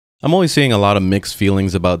I'm always seeing a lot of mixed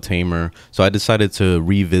feelings about Tamer, so I decided to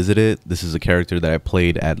revisit it. This is a character that I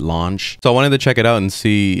played at launch, so I wanted to check it out and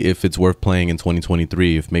see if it's worth playing in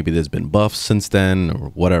 2023, if maybe there's been buffs since then or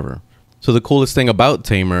whatever. So the coolest thing about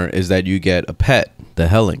Tamer is that you get a pet, the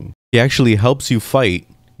Heilang. He actually helps you fight,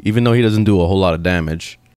 even though he doesn't do a whole lot of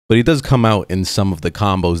damage, but he does come out in some of the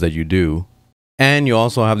combos that you do. And you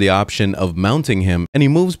also have the option of mounting him, and he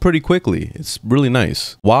moves pretty quickly. It's really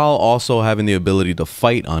nice, while also having the ability to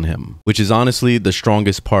fight on him, which is honestly the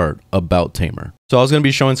strongest part about Tamer. So I was going to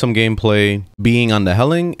be showing some gameplay being on the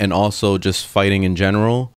Heilang and also just fighting in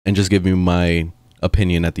general, and just giving you my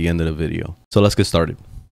opinion at the end of the video. So let's get started.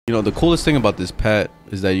 You know, the coolest thing about this pet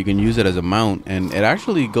is that you can use it as a mount, and it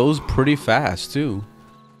actually goes pretty fast too.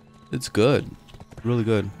 It's good, really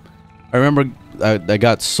good. I remember I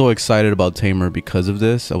got so excited about Tamer because of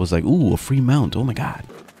this. I was like, ooh, a free mount. Oh my god.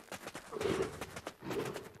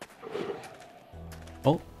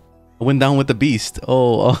 Oh, I went down with the beast.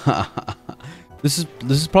 Oh, this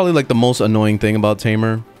is probably like the most annoying thing about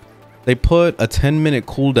Tamer. They put a 10-minute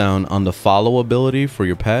cooldown on the follow ability for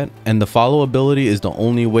your pet, and the follow ability is the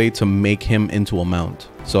only way to make him into a mount.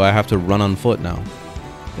 So I have to run on foot now.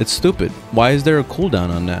 It's stupid. Why is there a cooldown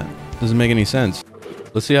on that? Doesn't make any sense.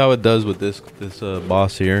 Let's see how it does with this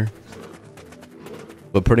boss here.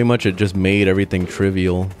 But pretty much it just made everything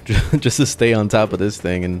trivial just to stay on top of this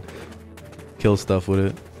thing and kill stuff with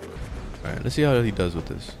it. Alright, let's see how he does with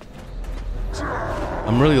this.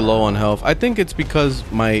 I'm really low on health. I think it's because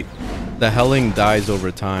the Heilang dies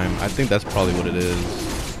over time. I think that's probably what it is.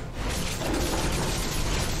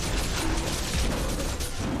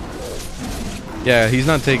 Yeah, he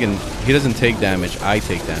doesn't take damage. I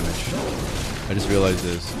take damage. I just realized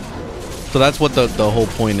this. So that's what the whole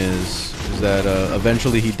point is that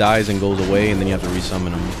eventually he dies and goes away, and then you have to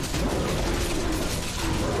resummon him.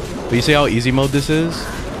 But you see how easy mode this is?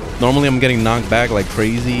 Normally I'm getting knocked back like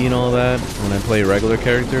crazy and all that when I play a regular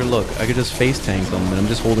character. Look, I could just face tank them, and I'm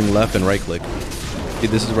just holding left and right click. See,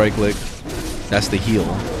 this is right click. That's the heal.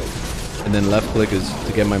 And then left click is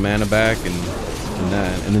to get my mana back and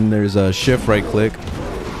that. And then there's a shift right click.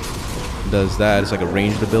 Does that. It's like a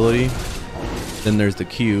ranged ability. Then there's the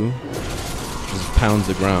Q, just pounds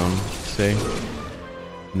the ground, see?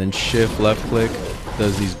 And then shift left click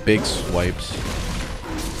does these big swipes.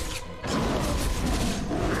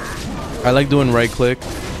 I like doing right click.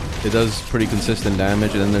 It does pretty consistent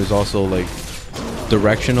damage. And then there's also like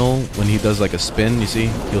directional when he does like a spin, you see?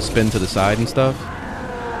 He'll spin to the side and stuff.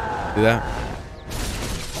 See that?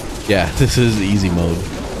 Yeah, this is easy mode.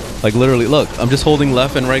 Like literally, look, I'm just holding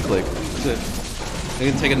left and right click. That's it. I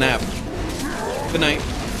can take a nap. Good night.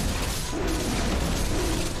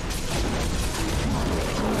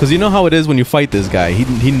 Because you know how it is when you fight this guy.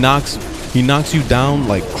 He knocks you down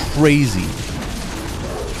like crazy.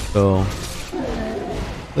 So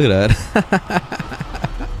look at that.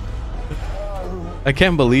 I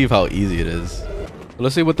can't believe how easy it is.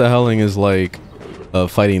 Let's see what the Heilang is like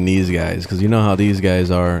fighting these guys, because you know how these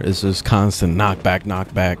guys are. It's just constant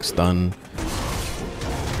knockback, stun.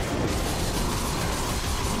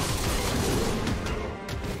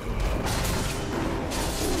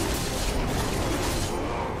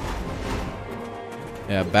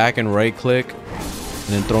 Yeah, back and right click, and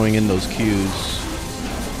then throwing in those Qs.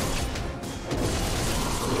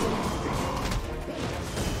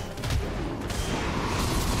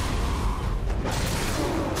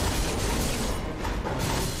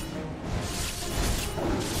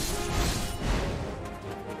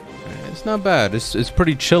 It's not bad. It's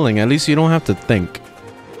pretty chilling. At least you don't have to think.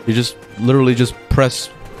 You just literally just press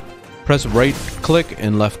right click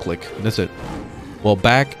and left click. That's it. Well,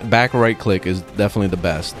 back right click is definitely the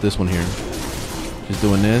best. This one here. Just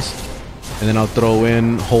doing this. And then I'll throw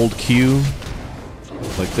in hold Q.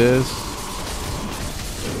 Like this.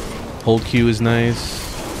 Hold Q is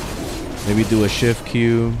nice. Maybe do a shift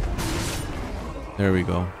Q. There we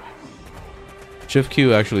go. Shift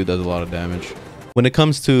Q actually does a lot of damage. When it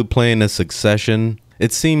comes to playing a Succession,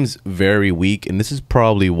 it seems very weak, and this is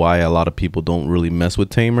probably why a lot of people don't really mess with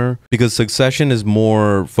Tamer, because Succession is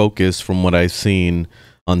more focused, from what I've seen,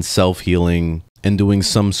 on self-healing and doing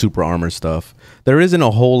some super armor stuff. There isn't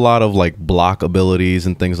a whole lot of like block abilities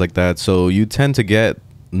and things like that, so you tend to get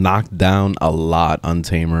knocked down a lot on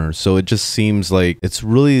Tamer. So it just seems like it's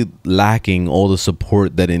really lacking all the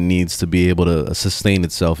support that it needs to be able to sustain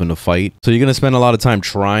itself in a fight. So you're gonna spend a lot of time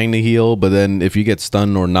trying to heal, but then if you get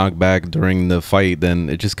stunned or knocked back during the fight, then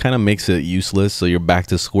it just kind of makes it useless. So you're back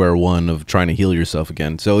to square one of trying to heal yourself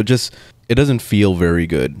again. So it doesn't feel very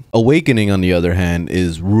good. Awakening, on the other hand,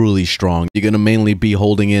 is really strong. You're gonna mainly be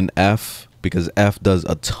holding in F because F does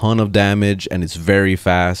a ton of damage and it's very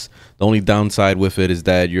fast. The only downside with it is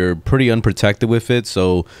that you're pretty unprotected with it,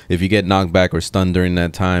 so if you get knocked back or stunned during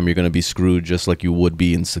that time, you're going to be screwed just like you would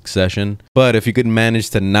be in Succession. But if you could manage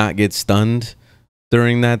to not get stunned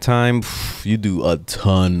during that time, you do a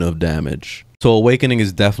ton of damage. So Awakening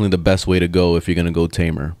is definitely the best way to go if you're going to go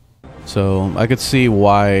Tamer. So I could see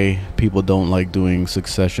why people don't like doing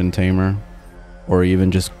Succession Tamer, or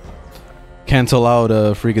even just cancel out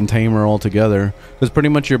a freaking Tamer altogether, because pretty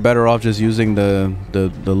much you're better off just using the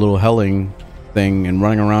little Heilang thing and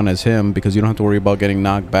running around as him, because you don't have to worry about getting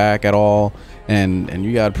knocked back at all, and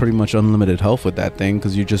you got pretty much unlimited health with that thing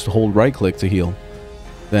because you just hold right click to heal.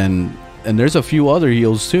 And there's a few other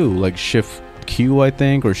heals too, like Shift Q I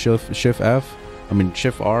think, or Shift F, I mean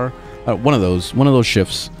Shift R, one of those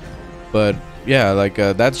shifts. But yeah, like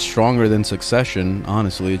that's stronger than Succession,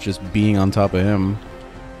 honestly. It's just being on top of him.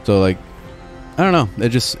 So like, I don't know,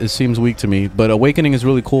 it seems weak to me. But Awakening is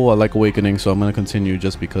really cool. I like Awakening, so I'm gonna continue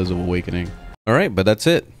just because of Awakening. All right, but that's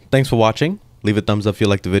it. Thanks for watching. Leave a thumbs up if you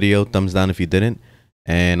liked the video, thumbs down if you didn't,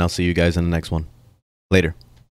 and I'll see you guys in the next one. Later.